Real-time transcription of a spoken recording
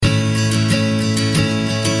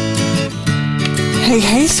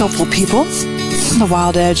Hey, soulful people. The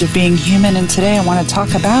wild edge of being human, and today I want to talk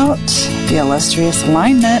about the illustrious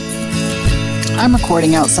alignment. I'm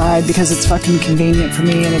recording outside because it's fucking convenient for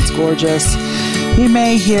me and it's gorgeous. You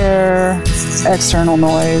may hear external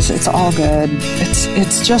noise. It's all good.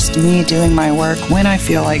 It's just me doing my work when I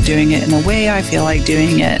feel like doing it, in the way I feel like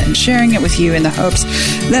doing it, and sharing it with you in the hopes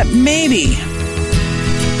that maybe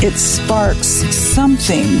it sparks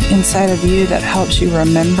something inside of you that helps you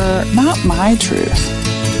remember not my truth,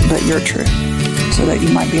 but your truth, so that you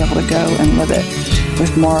might be able to go and live it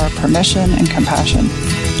with more permission and compassion.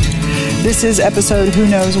 This is episode Who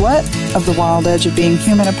Knows What of The Wild Edge of Being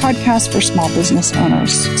Human, a podcast for small business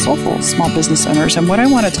owners, soulful small business owners. And what I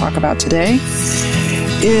want to talk about today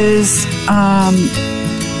is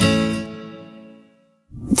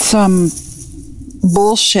some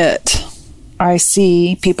bullshit I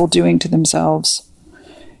see people doing to themselves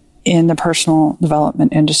in the personal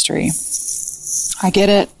development industry. I get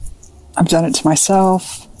it. I've done it to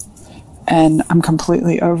myself, and I'm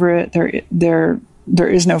completely over it. There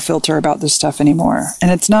is no filter about this stuff anymore.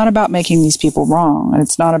 And it's not about making these people wrong, and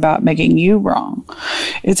it's not about making you wrong.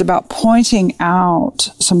 It's about pointing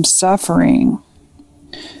out some suffering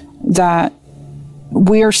that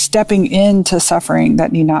we are stepping into suffering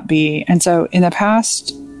that need not be. And so in the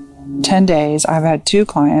past 10 days, I've had 2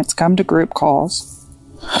 clients come to group calls,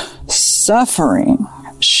 suffering,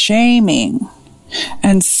 shaming,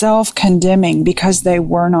 and self-condemning because they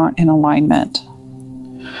were not in alignment.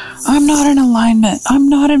 I'm not in alignment. I'm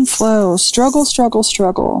not in flow. Struggle, struggle,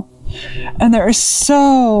 struggle. And there is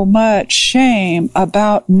so much shame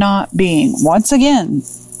about not being, once again,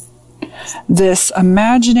 this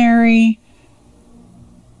imaginary,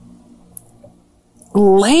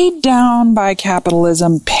 laid down by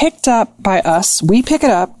capitalism, picked up by us. We pick it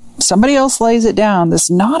up. Somebody else lays it down. This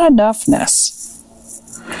not enoughness.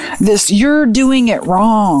 This you're doing it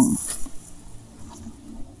wrong.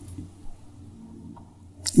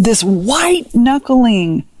 This white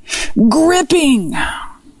knuckling, gripping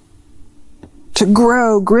to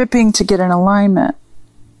grow, gripping to get in alignment.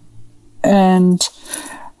 And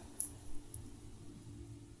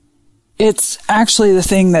it's actually the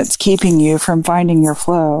thing that's keeping you from finding your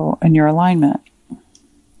flow and your alignment.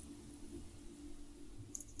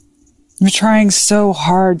 You're trying so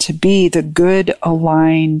hard to be the good,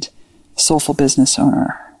 aligned, soulful business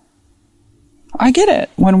owner. I get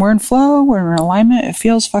it. When we're in flow, when we're in alignment, it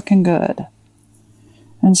feels fucking good.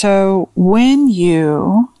 And so when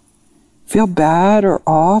you feel bad or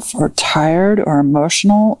off or tired or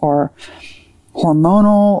emotional or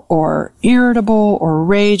hormonal or irritable or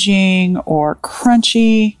raging or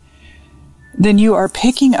crunchy, then you are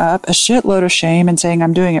picking up a shitload of shame and saying,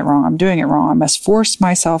 I'm doing it wrong. I'm doing it wrong. I must force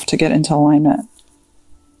myself to get into alignment.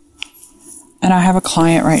 And I have a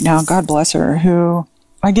client right now, God bless her, who,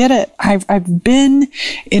 I get it. I've been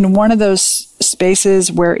in one of those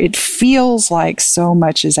spaces where it feels like so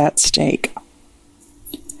much is at stake.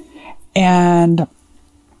 And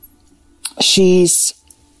she's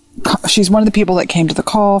one of the people that came to the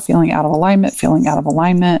call feeling out of alignment.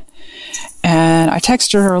 And I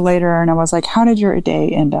texted her later and I was like, how did your day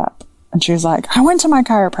end up? And she was like, I went to my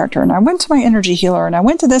chiropractor and I went to my energy healer and I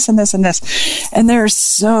went to this and this and this. And there's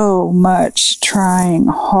so much trying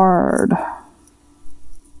hard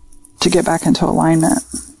to get back into alignment.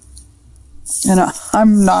 And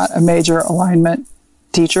I'm not a major alignment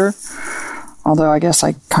teacher, although I guess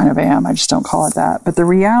I kind of am. I just don't call it that. But the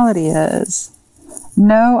reality is,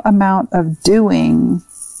 no amount of doing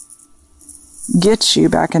gets you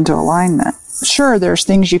back into alignment. Sure, there's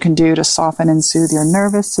things you can do to soften and soothe your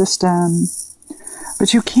nervous system,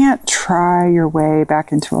 but you can't try your way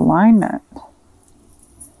back into alignment.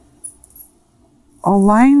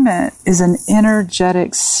 Alignment is an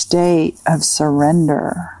energetic state of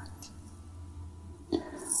surrender.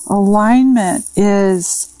 Alignment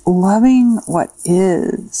is loving what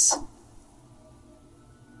is.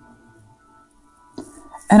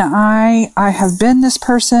 And I have been this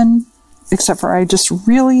person, except for I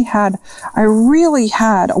really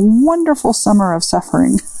had a wonderful summer of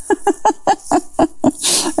suffering.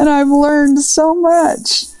 And I've learned so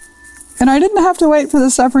much. And I didn't have to wait for the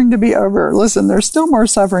suffering to be over. Listen, there's still more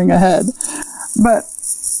suffering ahead. But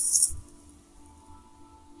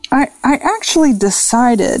I actually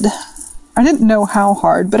decided, I didn't know how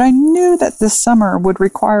hard, but I knew that this summer would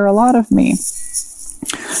require a lot of me.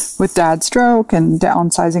 With dad's stroke and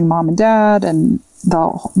downsizing mom and dad and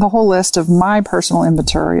the whole list of my personal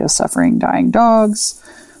inventory of suffering, dying dogs,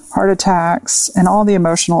 heart attacks, and all the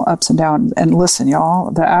emotional ups and downs. And listen,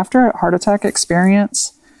 y'all, the after heart attack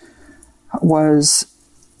experience was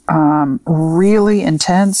really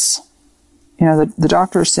intense. the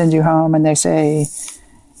doctors send you home and they say,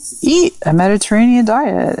 eat a Mediterranean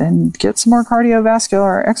diet and get some more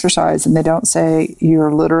cardiovascular exercise. And they don't say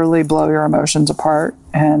you're literally blow your emotions apart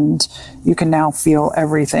and you can now feel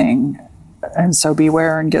everything. And so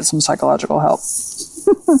beware and get some psychological help.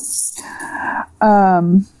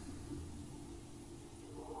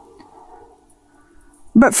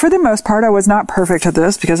 But for the most part, I was not perfect at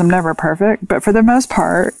this because I'm never perfect. But for the most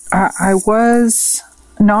part, I was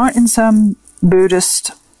not in some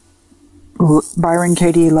Buddhist Byron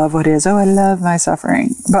Katie love what is. Oh, I love my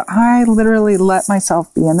suffering. But I literally let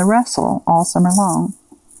myself be in the wrestle all summer long.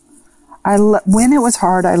 When it was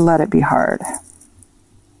hard, I let it be hard.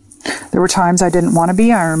 There were times I didn't want to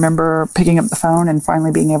be. I remember picking up the phone and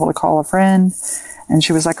finally being able to call a friend. And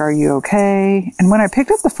she was like, are you okay? And when I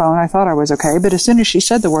picked up the phone, I thought I was okay. But as soon as she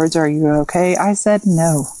said the words, are you okay? I said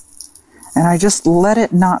no. And I just let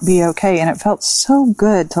it not be okay. And it felt so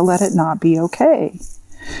good to let it not be okay.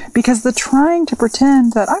 Because the trying to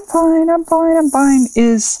pretend that I'm fine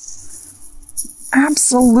is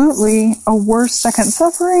absolutely a worse second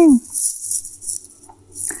suffering.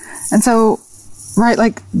 And so, right,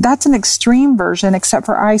 like that's an extreme version, except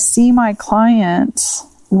for I see my clients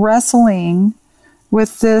wrestling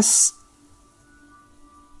with this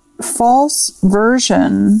false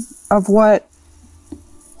version of what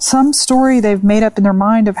some story they've made up in their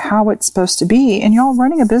mind of how it's supposed to be. And y'all,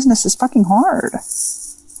 running a business is fucking hard.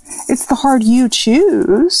 It's the hard you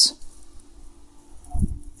choose.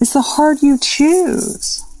 It's the hard you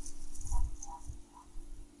choose.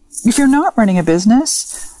 If you're not running a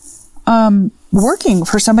business, working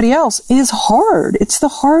for somebody else is hard. It's the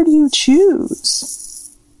hard you choose.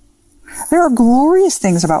 There are glorious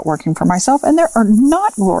things about working for myself, and there are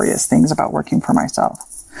not glorious things about working for myself.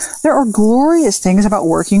 There are glorious things about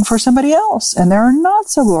working for somebody else, and there are not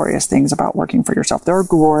so glorious things about working for yourself. There are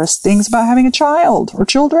glorious things about having a child, or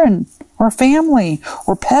children, or a family,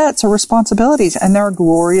 or pets, or responsibilities, and there are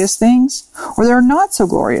glorious things, or there are not so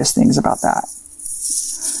glorious things about that.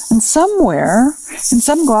 And somewhere, in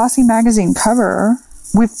some glossy magazine cover,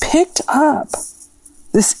 we've picked up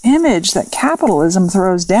this image that capitalism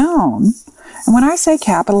throws down. And when I say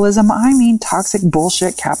capitalism, I mean toxic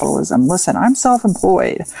bullshit capitalism. Listen, I'm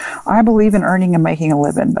self-employed. I believe in earning and making a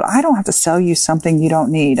living, but I don't have to sell you something you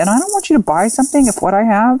don't need. And I don't want you to buy something if what I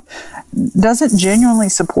have doesn't genuinely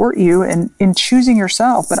support you in choosing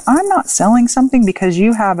yourself. But I'm not selling something because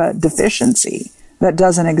you have a deficiency that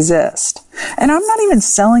doesn't exist. And I'm not even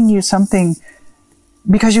selling you something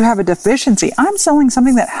because you have a deficiency. I'm selling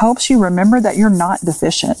something that helps you remember that you're not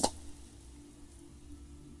deficient.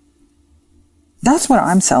 That's what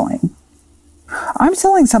I'm selling. I'm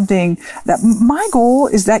selling something that my goal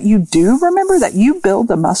is that you do remember, that you build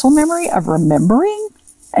the muscle memory of remembering,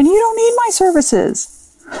 and you don't need my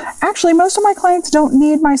services. Actually, most of my clients don't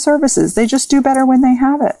need my services. They just do better when they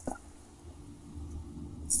have it.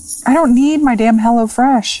 I don't need my damn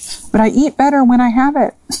HelloFresh, but I eat better when I have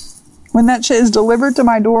it. When that shit is delivered to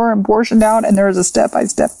my door and portioned out and there is a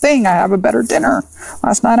step-by-step thing, I have a better dinner.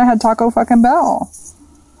 Last night I had Taco fucking Bell.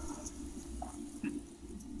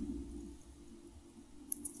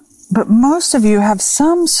 But most of you have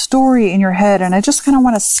some story in your head, and I just kind of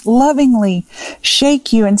want to lovingly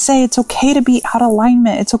shake you and say it's okay to be out of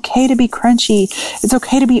alignment. It's okay to be crunchy. It's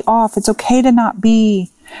okay to be off. It's okay to not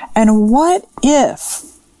be. And what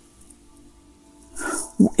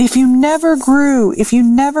if you never grew, if you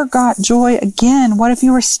never got joy again, what if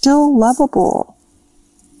you were still lovable?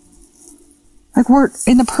 Like, we're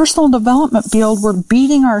in the personal development field, we're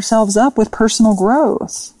beating ourselves up with personal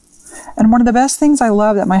growth. And one of the best things I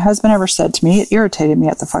love that my husband ever said to me, it irritated me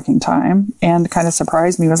at the fucking time and kind of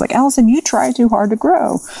surprised me, was like, Allison, you try too hard to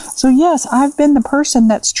grow. So yes, I've been the person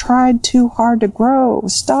that's tried too hard to grow.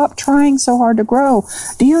 Stop trying so hard to grow.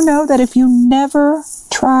 Do you know that if you never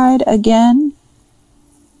tried again,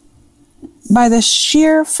 by the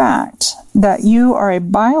sheer fact that you are a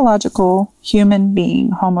biological human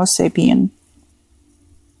being, Homo sapien,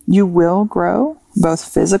 you will grow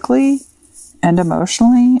both physically and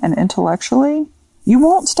emotionally and intellectually? You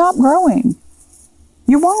won't stop growing.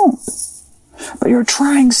 You won't. But you're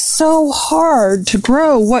trying so hard to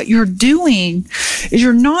grow. What you're doing is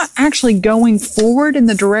you're not actually going forward in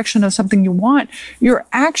the direction of something you want. You're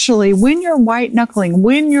actually, when you're white knuckling,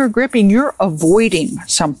 when you're gripping, you're avoiding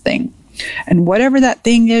something. And whatever that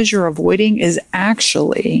thing is you're avoiding is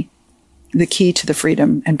actually the key to the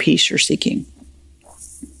freedom and peace you're seeking.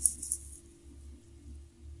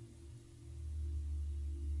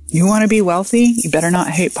 You want to be wealthy? You better not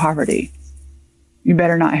hate poverty. You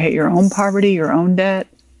better not hate your own poverty, your own debt,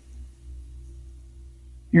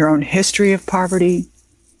 your own history of poverty.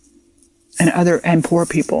 and poor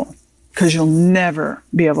people, because you'll never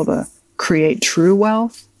be able to create true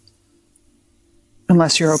wealth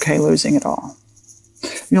unless you're okay losing it all.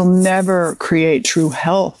 You'll never create true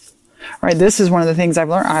health, right? This is one of the things I've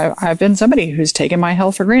learned. I've been somebody who's taken my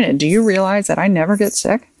health for granted. Do you realize that I never get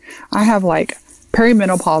sick? I have like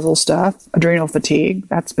perimenopausal stuff, adrenal fatigue.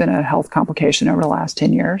 That's been a health complication over the last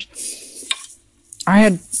 10 years. I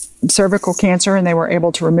had cervical cancer and they were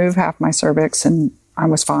able to remove half my cervix and I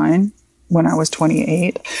was fine when I was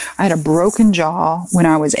 28. I had a broken jaw when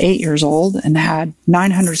I was 8 years old and had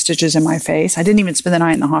 900 stitches in my face. I didn't even spend the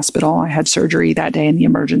night in the hospital. I had surgery that day in the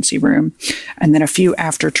emergency room and then a few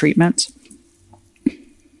after treatments.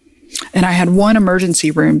 And I had one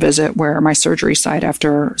emergency room visit where my surgery site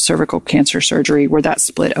after cervical cancer surgery, where that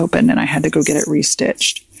split open and I had to go get it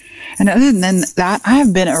restitched. And other than that, I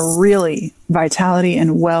have been a really vitality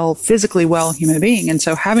and physically well human being. And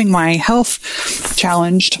so having my health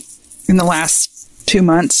challenged in the last 2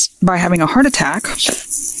 months by having a heart attack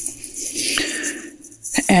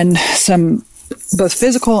and some both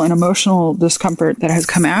physical and emotional discomfort that has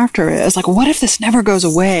come after it, is like, what if this never goes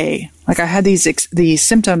away? Like I had these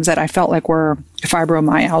symptoms that I felt like were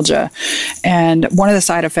fibromyalgia. And one of the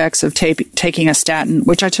side effects of taking a statin,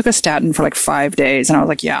 which I took a statin for like 5 days, and I was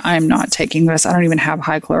like, yeah, I'm not taking this. I don't even have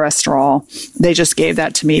high cholesterol. They just gave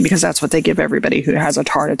that to me because that's what they give everybody who has a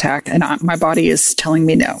heart attack. And my body is telling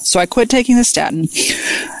me no. So I quit taking the statin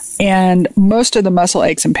and most of the muscle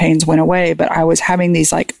aches and pains went away, but I was having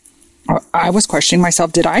these I was questioning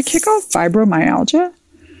myself, did I kick off fibromyalgia?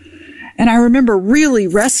 And I remember really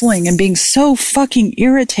wrestling and being so fucking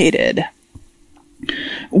irritated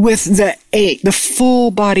with the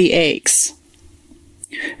full body aches.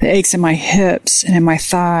 The aches in my hips and in my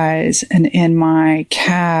thighs and in my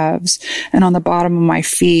calves and on the bottom of my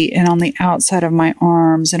feet and on the outside of my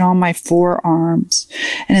arms and on my forearms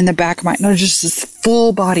and in the back of just this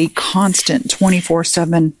full body, constant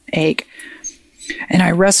 24/7 ache. And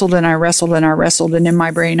I wrestled and I wrestled and I wrestled. And in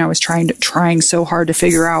my brain, I was trying so hard to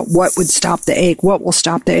figure out what would stop the ache. What will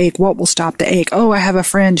stop the ache? What will stop the ache? Oh, I have a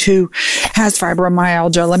friend who has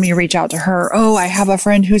fibromyalgia. Let me reach out to her. Oh, I have a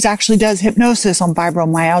friend who actually does hypnosis on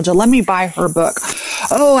fibromyalgia. Let me buy her book.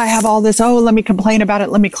 Oh, I have all this. Oh, let me complain about it.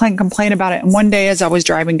 Let me complain about it. And one day as I was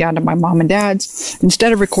driving down to my mom and dad's,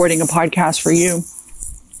 instead of recording a podcast for you,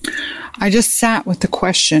 I just sat with the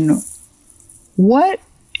question, what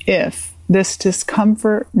if this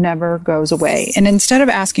discomfort never goes away? And instead of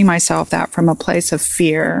asking myself that from a place of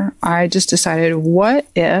fear, I just decided, who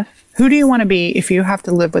do you want to be if you have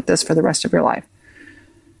to live with this for the rest of your life?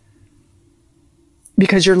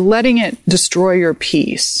 Because you're letting it destroy your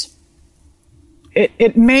peace.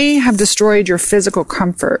 It may have destroyed your physical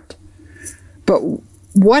comfort, but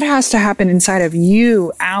what has to happen inside of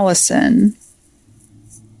you, Allison?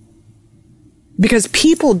 Because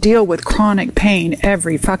people deal with chronic pain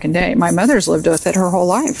every fucking day. My mother's lived with it her whole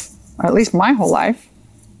life, or at least my whole life.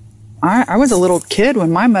 I was a little kid when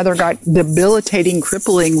my mother got debilitating,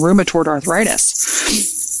 crippling rheumatoid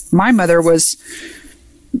arthritis. My mother was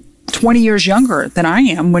 20 years younger than I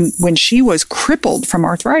am when she was crippled from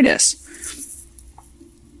arthritis.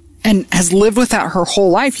 And has lived with that her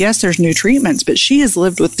whole life. Yes, there's new treatments, but she has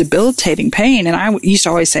lived with debilitating pain. And I used to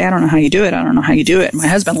always say, I don't know how you do it. I don't know how you do it. My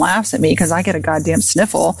husband laughs at me because I get a goddamn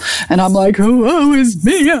sniffle. And I'm like, oh, it's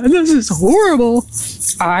me. This is horrible.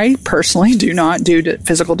 I personally do not do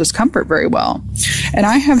physical discomfort very well. And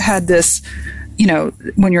I have had this,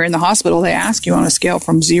 when you're in the hospital, they ask you on a scale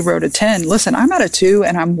from 0 to 10. Listen, I'm at a 2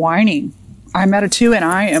 and I'm whining. I'm at a 2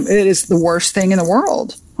 and it is the worst thing in the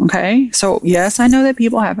world. Okay. So yes, I know that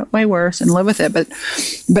people have it way worse and live with it,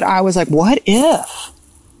 but I was like, what if?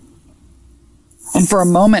 And for a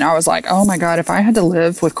moment I was like, oh my God, if I had to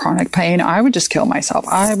live with chronic pain, I would just kill myself.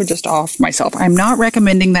 I would just off myself. I'm not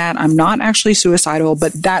recommending that. I'm not actually suicidal,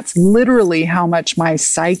 but that's literally how much my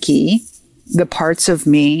psyche, the parts of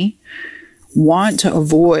me, want to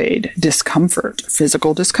avoid discomfort,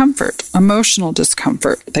 physical discomfort, emotional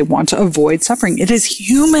discomfort. They want to avoid suffering. It is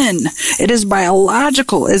human. It is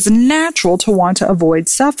biological. It is natural to want to avoid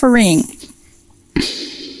suffering.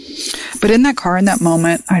 But in that car, in that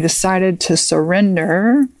moment, I decided to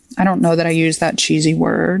surrender. I don't know that I use that cheesy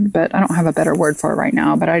word, but I don't have a better word for it right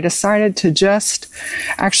now. But I decided to this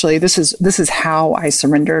is how I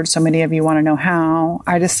surrendered. So many of you want to know how.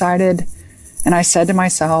 I decided, and I said to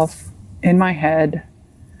myself, in my head,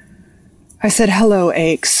 I said, hello,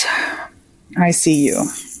 aches. I see you.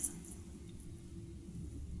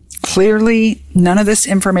 Clearly, none of this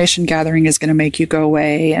information gathering is going to make you go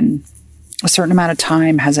away, and a certain amount of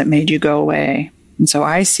time hasn't made you go away. And so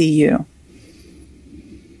I see you.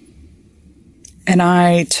 And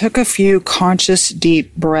I took a few conscious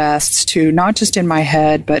deep breaths to not just in my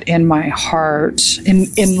head, but in my heart, in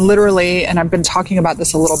literally, and I've been talking about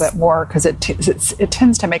this a little bit more because it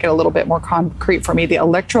tends to make it a little bit more concrete for me, the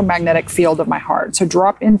electromagnetic field of my heart. So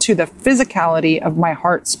drop into the physicality of my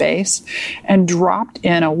heart space and dropped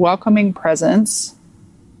in a welcoming presence,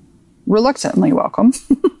 reluctantly welcome,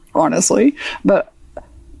 honestly, but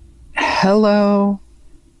hello.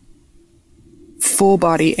 Full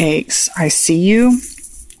body aches. I see you.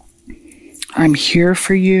 I'm here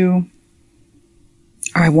for you.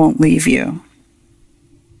 I won't leave you.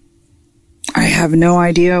 I have no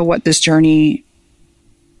idea what you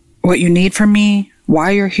need from me, why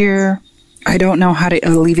you're here. I don't know how to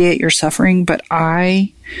alleviate your suffering, but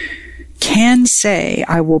I can say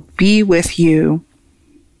I will be with you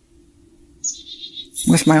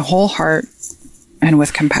with my whole heart and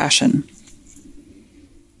with compassion.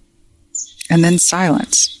 And then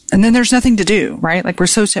silence. And then there's nothing to do, right? Like we're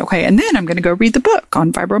so, okay, and then I'm going to go read the book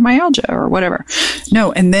on fibromyalgia or whatever.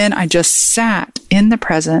 No, and then I just sat in the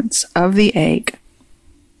presence of the ache,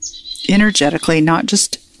 energetically, not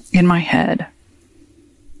just in my head.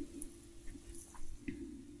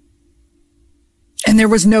 And there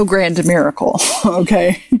was no grand miracle,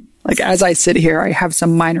 okay? Like as I sit here, I have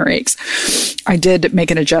some minor aches. I did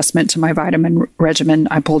make an adjustment to my vitamin regimen.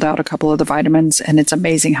 I pulled out a couple of the vitamins, and it's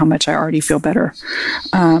amazing how much I already feel better.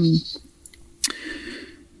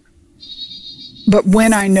 But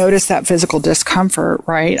when I noticed that physical discomfort,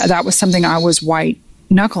 right, that was something I was white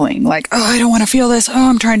knuckling, like, oh, I don't want to feel this. Oh,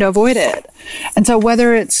 I'm trying to avoid it. And so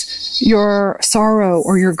whether it's your sorrow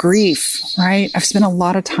or your grief, right, I've spent a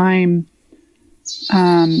lot of time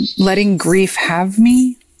letting grief have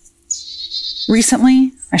me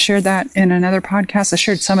recently. I shared that in another podcast. I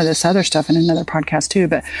shared some of this other stuff in another podcast too,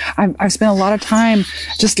 but I've spent a lot of time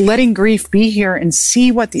just letting grief be here and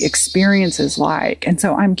see what the experience is like. And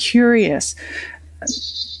so I'm curious,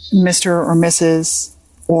 Mr. or Mrs.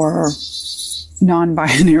 or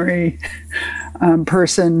non-binary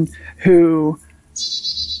person who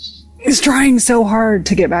is trying so hard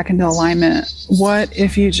to get back into alignment. What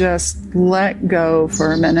if you just let go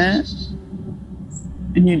for a minute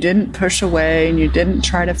and you didn't push away and you didn't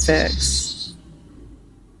try to fix?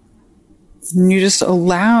 And you just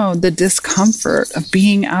allowed the discomfort of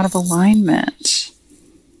being out of alignment.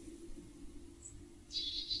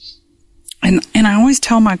 And I always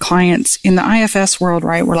tell my clients in the IFS world,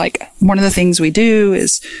 right, we're like, one of the things we do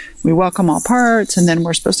is we welcome all parts, and then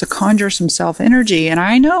we're supposed to conjure some self-energy. And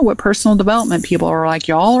I know what personal development people are like.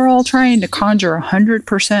 Y'all are all trying to conjure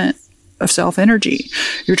 100% of self-energy.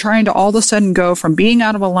 You're trying to all of a sudden go from being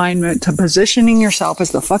out of alignment to positioning yourself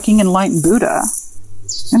as the fucking enlightened Buddha.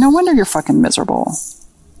 And no wonder you're fucking miserable.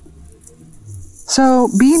 So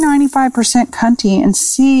be 95% cunty and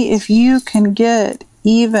see if you can get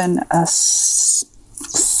even a slice,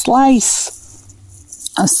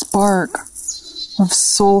 a spark of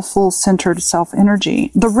soulful centered self-energy.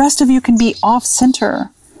 The rest of you can be off-center.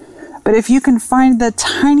 But if you can find the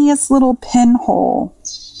tiniest little pinhole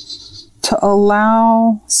to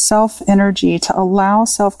allow self-energy, to allow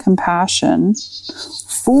self-compassion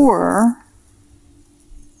for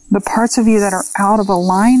the parts of you that are out of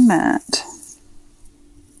alignment,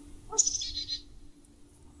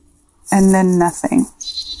 and then nothing.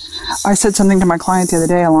 I said something to my client the other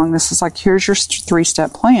day along this. It's like, here's your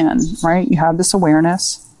 3-step plan, right? You have this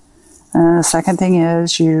awareness. And then the second thing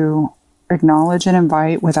is you acknowledge and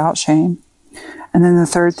invite without shame. And then the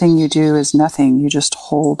third thing you do is nothing. You just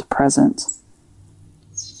hold presence.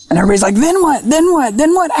 And everybody's like, then what? Then what?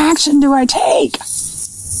 Then what action do I take?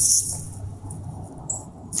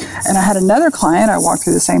 And I had another client, I walked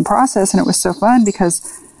through the same process, and it was so fun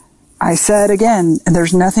because I said again,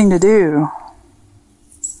 there's nothing to do.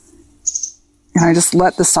 And I just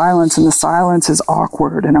let the silence, and the silence is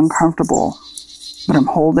awkward and uncomfortable, but I'm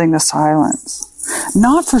holding the silence.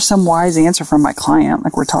 Not for some wise answer from my client,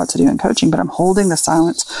 like we're taught to do in coaching, but I'm holding the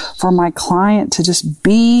silence for my client to just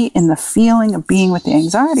be in the feeling of being with the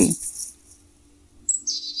anxiety.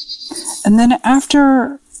 And then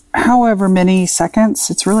after however many seconds,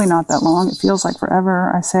 it's really not that long, it feels like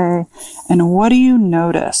forever, I say, and what do you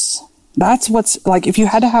notice? That's what's like, if you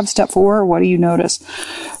had to have step 4, what do you notice?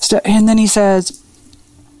 And then he says,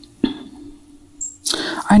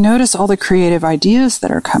 I notice all the creative ideas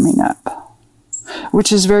that are coming up,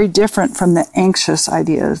 which is very different from the anxious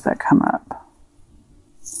ideas that come up.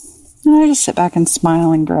 And I just sit back and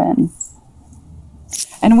smile and grin.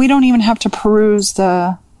 And we don't even have to peruse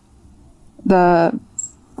the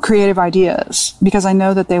creative ideas because I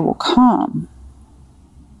know that they will come.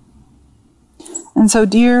 And so,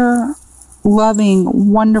 dear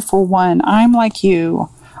loving, wonderful one. I'm like you.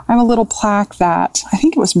 I have a little plaque that I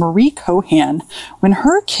think it was Marie Cohan. When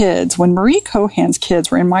Marie Cohan's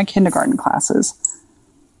kids were in my kindergarten classes,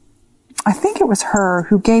 I think it was her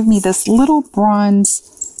who gave me this little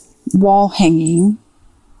bronze wall hanging.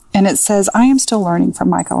 And it says, I am still learning from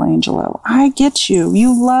Michelangelo. I get you.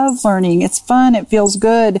 You love learning. It's fun. It feels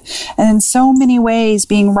good. And in so many ways,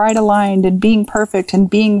 being right aligned and being perfect and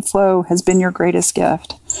being flow has been your greatest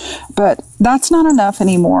gift. But that's not enough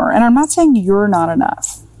anymore. And I'm not saying you're not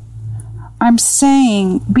enough. I'm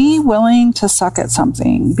saying be willing to suck at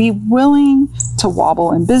something. Be willing to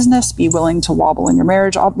wobble in business. Be willing to wobble in your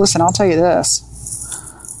marriage. I'll tell you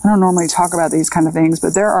this. I don't normally talk about these kind of things,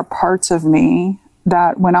 but there are parts of me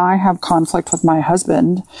that when I have conflict with my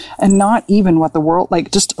husband, and not even what the world,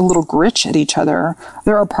 like just a little gritch at each other,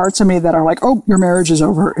 there are parts of me that are like, oh, your marriage is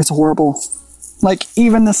over. It's horrible. Like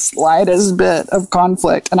even the slightest bit of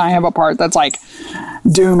conflict. And I have a part that's like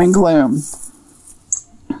doom and gloom.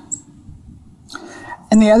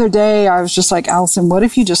 And the other day I was just like, Allison, what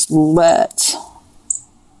if you just let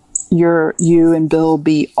you and Bill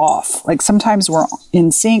be off? Like sometimes we're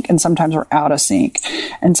in sync and sometimes we're out of sync.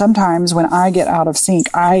 And sometimes when I get out of sync,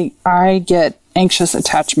 I get anxious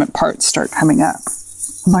attachment parts start coming up.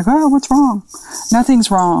 I'm like, oh, what's wrong?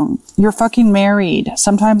 Nothing's wrong. You're fucking married.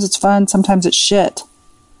 Sometimes it's fun. Sometimes it's shit.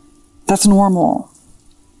 That's normal.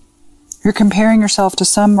 You're comparing yourself to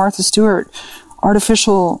some Martha Stewart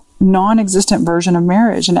artificial non-existent version of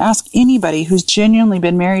marriage, and ask anybody who's genuinely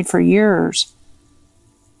been married for years.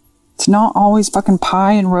 It's not always fucking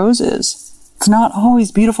pie and roses. It's not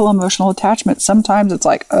always beautiful emotional attachment. Sometimes it's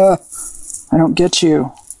like, I don't get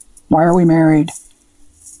you. Why are we married?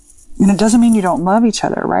 And it doesn't mean you don't love each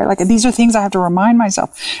other, right? Like these are things I have to remind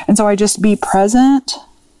myself. And so I just be present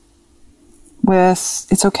with,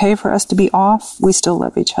 it's okay for us to be off. We still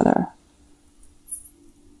love each other.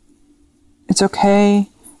 It's okay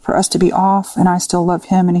for us to be off and I still love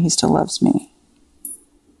him and he still loves me.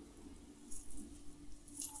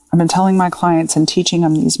 I've been telling my clients and teaching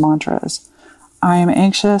them these mantras. I am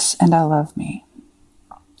anxious and I love me.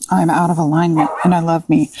 I am out of alignment and I love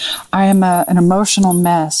me. I am an emotional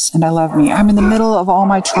mess and I love me. I'm in the middle of all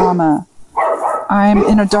my trauma. I'm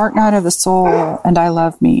in a dark night of the soul and I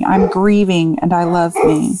love me. I'm grieving and I love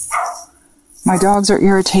me. My dogs are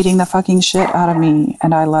irritating the fucking shit out of me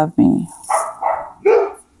and I love me.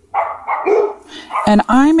 And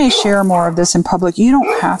I may share more of this in public. You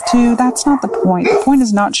don't have to. That's not the point. The point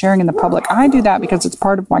is not sharing in the public. I do that because it's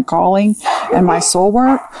part of my calling and my soul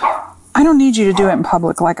work. I don't need you to do it in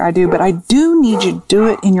public like I do, but I do need you to do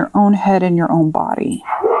it in your own head and your own body.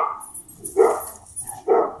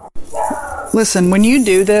 Listen, when you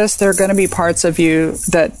do this, there are going to be parts of you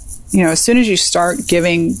that, as soon as you start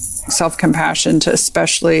giving self-compassion to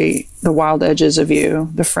especially the wild edges of you,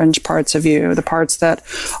 the fringe parts of you, the parts that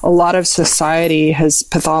a lot of society has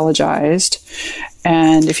pathologized.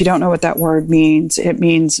 And if you don't know what that word means, it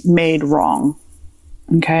means made wrong.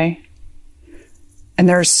 Okay? And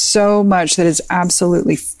there's so much that is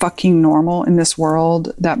absolutely fucking normal in this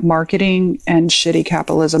world that marketing and shitty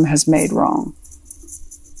capitalism has made wrong.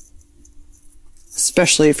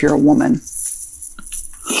 Especially if you're a woman.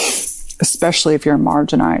 Especially if you're a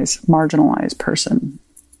marginalized person.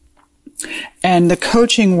 And the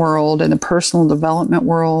coaching world and the personal development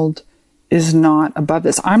world is not above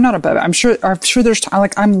this. I'm not above it. I'm sure there's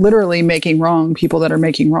I'm literally making wrong people that are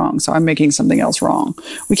making wrong. So I'm making something else wrong.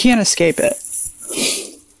 We can't escape it.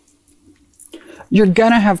 You're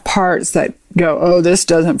going to have parts that go, oh, this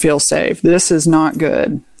doesn't feel safe. This is not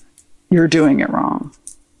good. You're doing it wrong.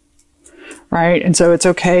 Right? And so it's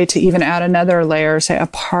okay to even add another layer, say a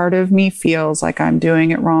part of me feels like I'm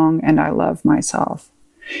doing it wrong and I love myself.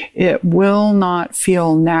 It will not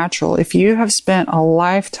feel natural. If you have spent a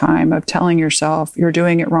lifetime of telling yourself you're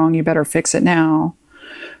doing it wrong, you better fix it now.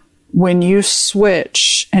 When you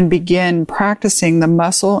switch and begin practicing the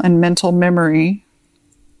muscle and mental memory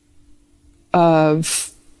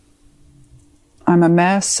of I'm a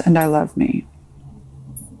mess and I love me.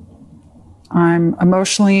 I'm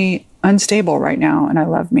emotionally unstable right now and I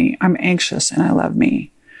love me. I'm anxious and I love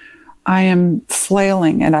me. I am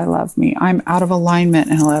flailing and I love me. I'm out of alignment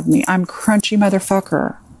and I love me. I'm crunchy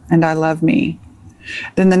motherfucker and I love me.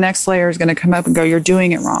 Then the next layer is going to come up and go, you're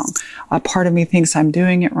doing it wrong. A part of me thinks I'm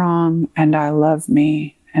doing it wrong and I love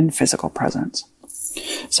me and physical presence.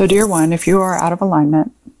 So dear one, if you are out of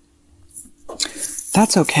alignment,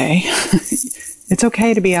 that's okay. It's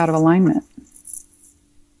okay to be out of alignment.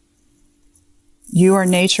 You are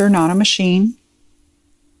nature, not a machine.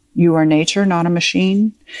 You are nature, not a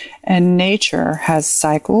machine. And nature has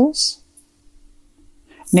cycles.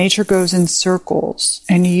 Nature goes in circles,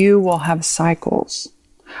 and you will have cycles.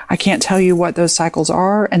 I can't tell you what those cycles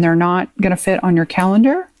are, and they're not going to fit on your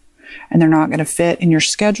calendar, and they're not going to fit in your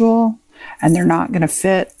schedule, and they're not going to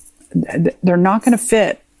fit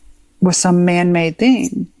with some man-made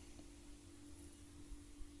thing.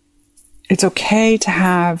 It's okay to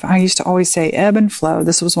have, I used to always say ebb and flow.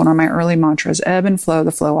 This was one of my early mantras, ebb and flow.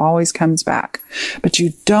 The flow always comes back. But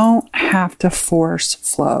you don't have to force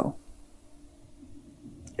flow.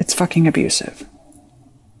 It's fucking abusive.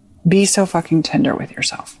 Be so fucking tender with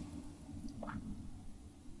yourself.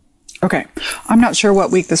 Okay. I'm not sure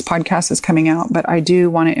what week this podcast is coming out, but I do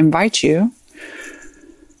want to invite you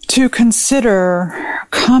to consider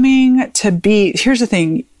coming to be, here's the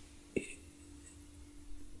thing.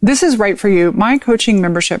 This is right for you. My coaching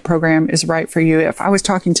membership program is right for you. If I was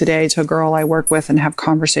talking today to a girl I work with and have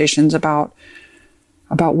conversations about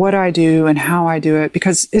what I do and how I do it,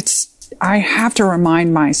 because I have to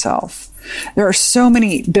remind myself. There are so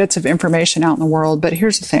many bits of information out in the world, but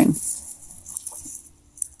here's the thing.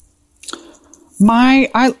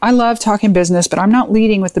 I love talking business, but I'm not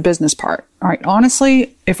leading with the business part. All right.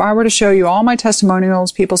 Honestly, if I were to show you all my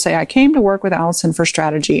testimonials, people say, I came to work with Allison for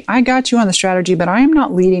strategy. I got you on the strategy, but I am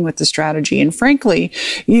not leading with the strategy. And frankly,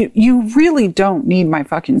 you really don't need my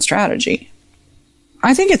fucking strategy.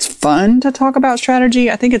 I think it's fun to talk about strategy.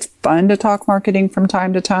 I think it's fun to talk marketing from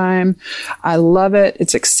time to time. I love it.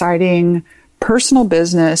 It's exciting. Personal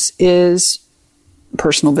business is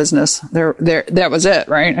personal business. There, that was it,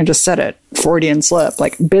 right? I just said it. Freudian slip.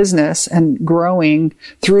 Like business and growing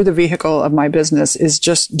through the vehicle of my business is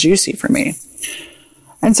just juicy for me.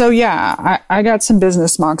 And so, yeah, I got some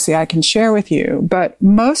business moxie I can share with you, but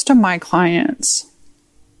most of my clients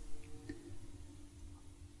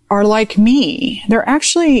are like me. They're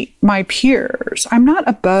actually my peers. I'm not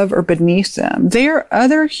above or beneath them. They are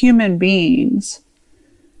other human beings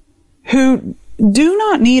who do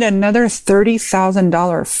not need another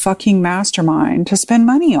 $30,000 fucking mastermind to spend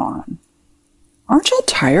money on. Aren't y'all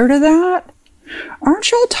tired of that?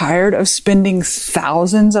 Aren't y'all tired of spending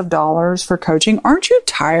thousands of dollars for coaching? Aren't you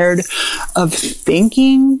tired of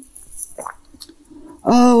thinking,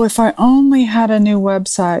 oh, if I only had a new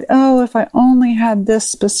website. Oh, if I only had this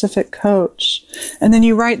specific coach. And then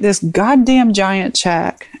you write this goddamn giant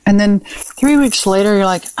check. And then 3 weeks later, you're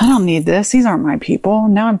like, I don't need this. These aren't my people.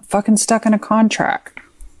 Now I'm fucking stuck in a contract.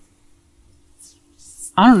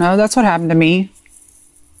 I don't know. That's what happened to me.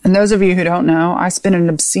 And those of you who don't know, I spend an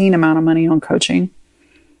obscene amount of money on coaching.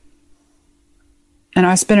 And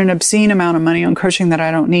I spend an obscene amount of money on coaching that I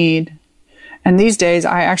don't need. And these days,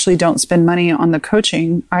 I actually don't spend money on the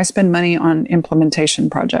coaching. I spend money on implementation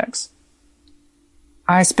projects.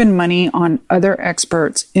 I spend money on other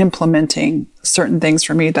experts implementing certain things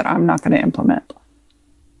for me that I'm not going to implement.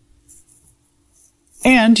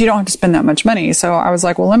 And you don't have to spend that much money. So I was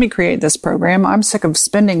like, well, let me create this program. I'm sick of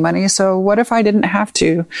spending money. So what if I didn't have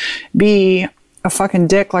to be a fucking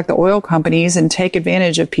dick like the oil companies and take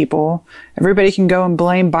advantage of people? Everybody can go and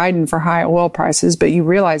blame Biden for high oil prices, but you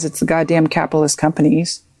realize it's the goddamn capitalist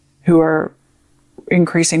companies who are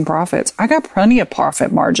increasing profits. I got plenty of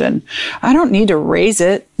profit margin. I don't need to raise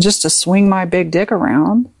it just to swing my big dick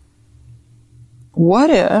around. What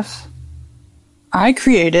if I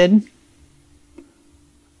created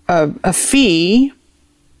a fee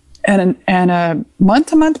and a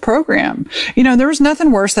month-to-month program? You know, there was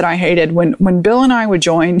nothing worse that I hated when Bill and I would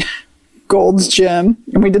join Gold's Gym,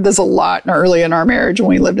 and we did this a lot early in our marriage when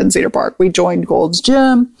we lived in Cedar Park. We joined Gold's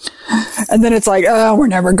Gym, and then it's like, oh, we're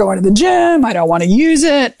never going to the gym. I don't want to use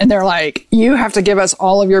it. And they're like, you have to give us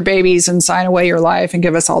all of your babies and sign away your life and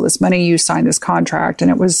give us all this money. You signed this contract. And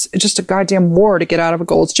it was just a goddamn war to get out of a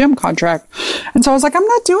Gold's Gym contract. And so I was like, I'm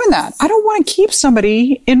not doing that. I don't want to keep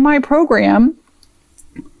somebody in my program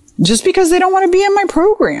just because they don't want to be in my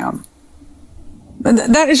program.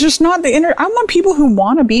 That is just not the I want people who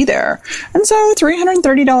want to be there. And so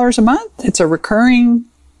 $330 a month, it's a recurring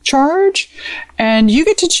charge, and you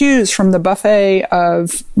get to choose from the buffet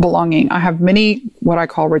of belonging. I have many what I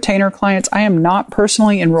call retainer clients. I am not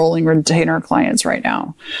personally enrolling retainer clients right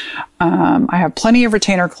now. I have plenty of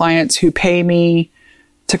retainer clients who pay me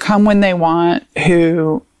to come when they want,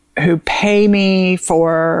 who pay me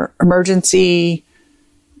for emergency.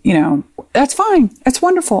 You know, that's fine. It's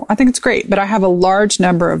wonderful. I think it's great. But I have a large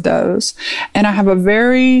number of those. And I have a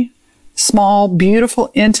very small, beautiful,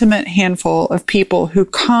 intimate handful of people who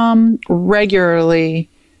come regularly,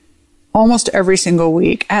 almost every single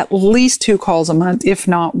week, at least 2 calls a month, if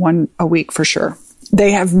not 1 a week for sure. They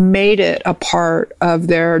have made it a part of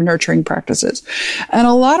their nurturing practices. And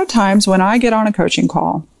a lot of times when I get on a coaching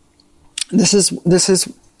call, this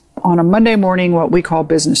is on a Monday morning, what we call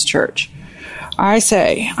business church.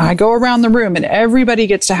 I go around the room and everybody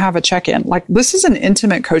gets to have a check-in. Like, this is an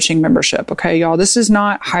intimate coaching membership. Okay, y'all, this is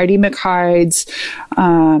not Heidi McHyde's,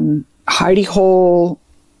 Heidi Hole,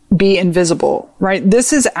 be invisible, right?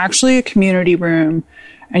 This is actually a community room.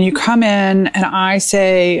 And you come in and I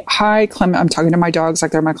say, hi, I'm talking to my dogs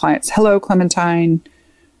like they're my clients. Hello, Clementine.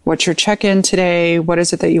 What's your check-in today? What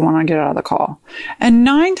is it that you want to get out of the call? And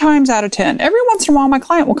 9 times out of 10, every once in a while, my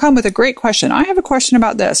client will come with a great question. I have a question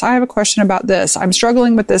about this. I have a question about this. I'm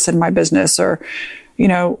struggling with this in my business, or, you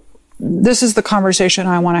know, this is the conversation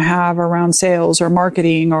I want to have around sales or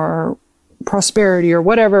marketing or prosperity or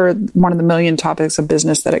whatever, one of the million topics of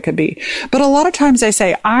business that it could be. But a lot of times they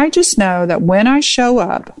say, I just know that when I show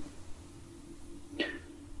up,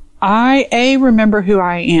 I, A, remember who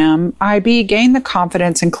I am. I, B, gain the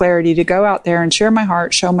confidence and clarity to go out there and share my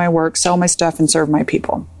heart, show my work, sell my stuff, and serve my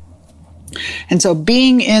people. And so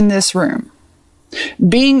being in this room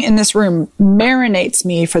marinates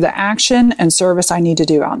me for the action and service I need to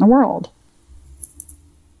do out in the world.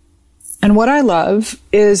 And what I love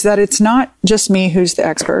is that it's not just me who's the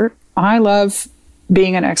expert. I love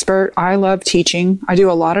being an expert. I love teaching. I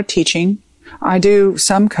do a lot of teaching. I do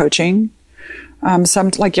some coaching. Some,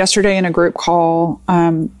 like yesterday in a group call,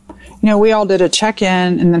 we all did a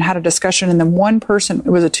check-in and then had a discussion. And then one person, it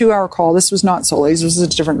was a 2-hour call. This was not Solis. This was a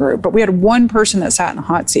different group. But we had one person that sat in a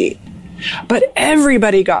hot seat. But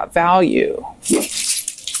everybody got value.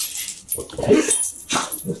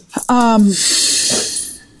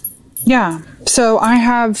 Yeah. So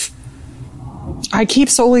I keep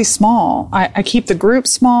Solis small. I keep the group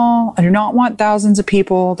small. I do not want thousands of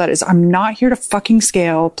people. I'm not here to fucking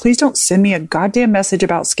scale. Please don't send me a goddamn message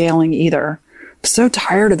about scaling either. I'm so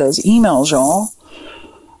tired of those emails, y'all.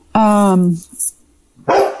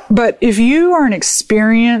 But if you are an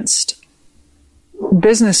experienced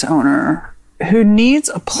business owner who needs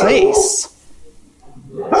a place,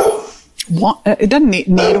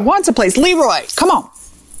 wants a place. Leroy, come on.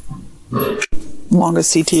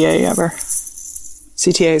 Longest CTA ever.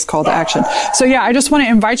 CTA is call to action. So yeah, I just want to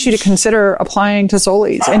invite you to consider applying to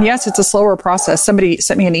Solis. And yes, it's a slower process. Somebody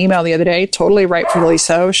sent me an email the other day, totally rightfully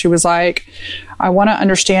so. She was like, I want to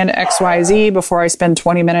understand XYZ before I spend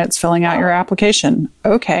 20 minutes filling out your application.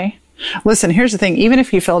 Okay. Listen, here's the thing. Even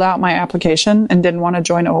if you filled out my application and didn't want to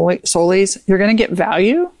join Solis, you're going to get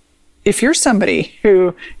value. If you're somebody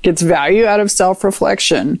who gets value out of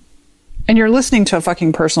self-reflection and you're listening to a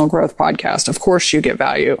fucking personal growth podcast, of course you get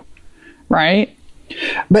value, right?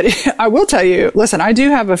 But I will tell you, listen, I do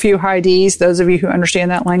have a few high Ds. Those of you who understand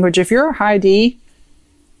that language, if you're a high D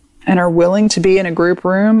and are willing to be in a group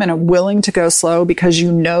room and are willing to go slow because you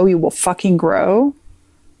know you will fucking grow,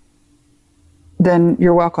 then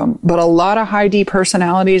you're welcome. But a lot of high D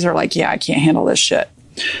personalities are like, yeah, I can't handle this shit.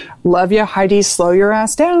 Love you, high D, slow your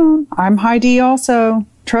ass down. I'm high D also.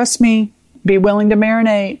 Trust me. Be willing to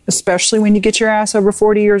marinate, especially when you get your ass over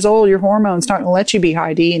 40 years old. Your hormones not going to let you be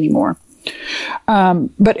high D anymore.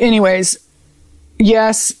 But anyways,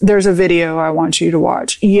 yes, there's a video I want you to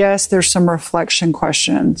watch. Yes, there's some reflection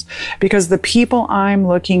questions, because the people I'm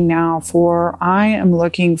looking now for, I am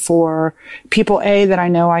looking for people, A, that I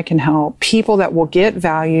know I can help, people that will get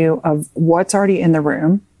value of what's already in the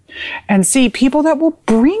room, and C, people that will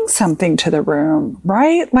bring something to the room,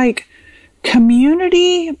 right? Like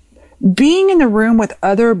community. Being in the room with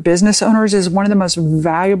other business owners is one of the most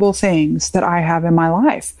valuable things that I have in my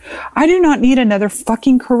life. I do not need another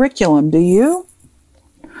fucking curriculum. Do you?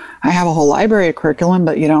 I have a whole library of curriculum,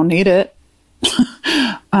 but you don't need it.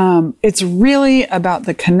 It's really about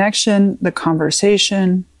the connection, the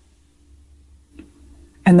conversation,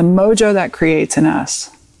 and the mojo that creates in us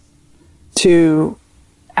to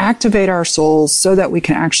activate our souls so that we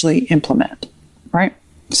can actually implement, right?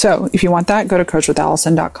 So if you want that, go to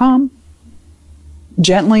coachwithallison.com.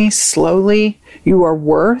 Gently, slowly, you are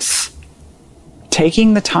worth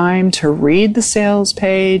taking the time to read the sales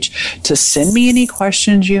page, to send me any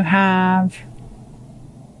questions you have.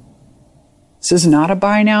 This is not a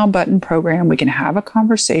buy now button program. We can have a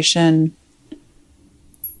conversation.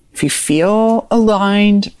 If you feel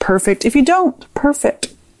aligned, perfect. If you don't, perfect.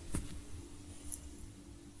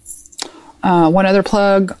 One other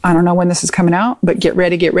plug, I don't know when this is coming out, but get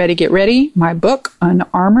ready, get ready, get ready. My book,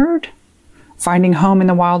 Unarmored, Finding Home in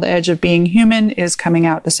the Wild Edge of Being Human, is coming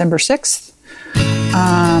out December 6th.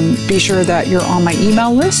 Be sure that you're on my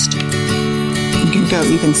email list.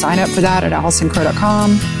 You can sign up for that at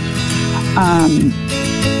AllisonCrow.com.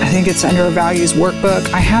 I think it's under a values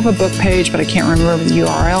workbook. I have a book page, but I can't remember the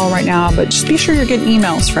URL right now, but just be sure you're getting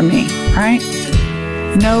emails from me, right?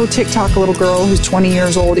 No TikTok little girl who's 20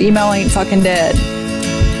 years old. Email ain't fucking dead.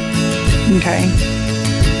 Okay?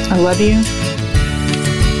 I love you.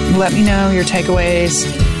 Let me know your takeaways.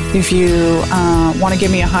 If you want to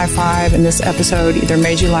give me a high five and this episode either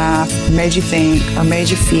made you laugh, made you think, or made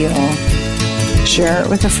you feel, share it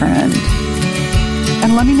with a friend.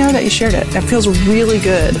 And let me know that you shared it. That feels really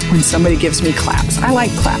good when somebody gives me claps. I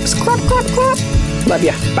like claps. Clap, clap, clap. Love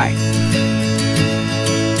ya. Bye.